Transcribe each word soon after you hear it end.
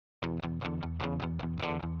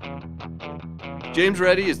James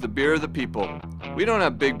Ready is the beer of the people. We don't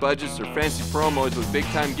have big budgets or fancy promos with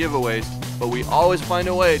big-time giveaways, but we always find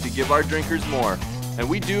a way to give our drinkers more. And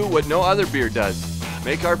we do what no other beer does,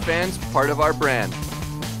 make our fans part of our brand.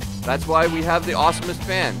 That's why we have the awesomest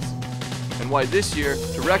fans. And why this year,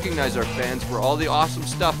 to recognize our fans for all the awesome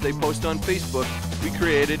stuff they post on Facebook, we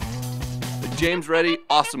created the James Ready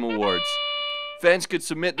Awesome Awards. Fans could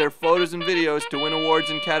submit their photos and videos to win awards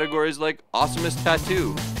in categories like Awesomest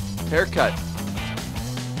Tattoo, Haircut,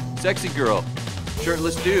 Sexy Girl,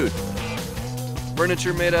 Shirtless Dude,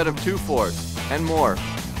 Furniture Made Out of 2-4s, and more.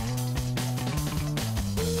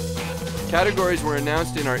 Categories were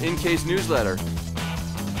announced in our in-case newsletter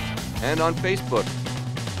and on Facebook.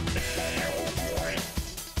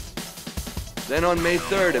 Then on May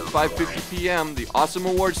 3rd at 5:50 p.m., the Awesome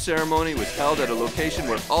Awards ceremony was held at a location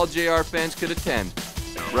where all JR fans could attend,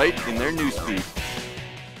 right in their newsfeed.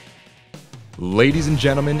 Ladies and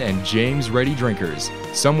gentlemen and James Ready drinkers,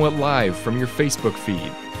 somewhat live from your Facebook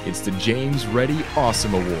feed, it's the James Ready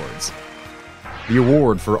Awesome Awards. The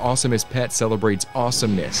award for Awesomest Pet celebrates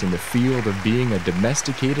awesomeness in the field of being a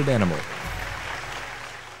domesticated animal.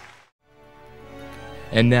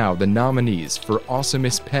 And now the nominees for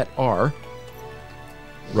Awesomest Pet are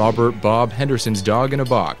Robert Bob Henderson's dog in a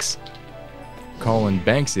box, Colin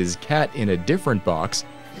Banks's cat in a different box,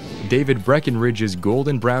 David Breckenridge's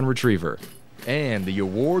golden brown retriever, and the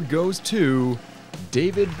award goes to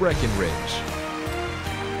David Breckenridge.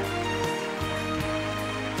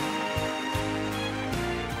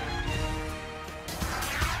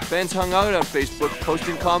 Fans hung out on Facebook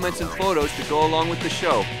posting comments and photos to go along with the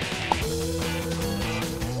show.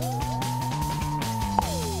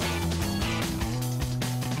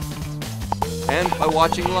 And by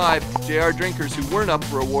watching live, JR drinkers who weren't up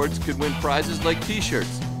for awards could win prizes like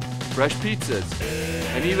t-shirts, fresh pizzas,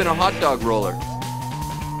 and even a hot dog roller.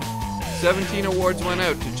 17 awards went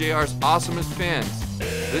out to JR's awesomest fans.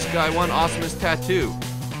 This guy won Awesomest Tattoo.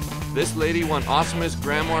 This lady won Awesomest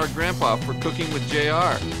Grandma or Grandpa for cooking with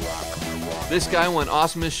JR. This guy won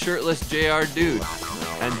Awesomest Shirtless JR Dude.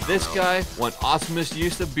 And this guy won Awesomest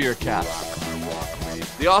Use of Beer Caps.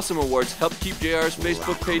 The Awesome Awards helped keep JR's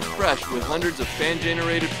Facebook page fresh with hundreds of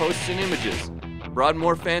fan-generated posts and images, brought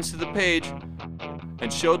more fans to the page,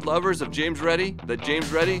 and showed lovers of James Ready that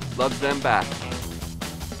James Ready loves them back.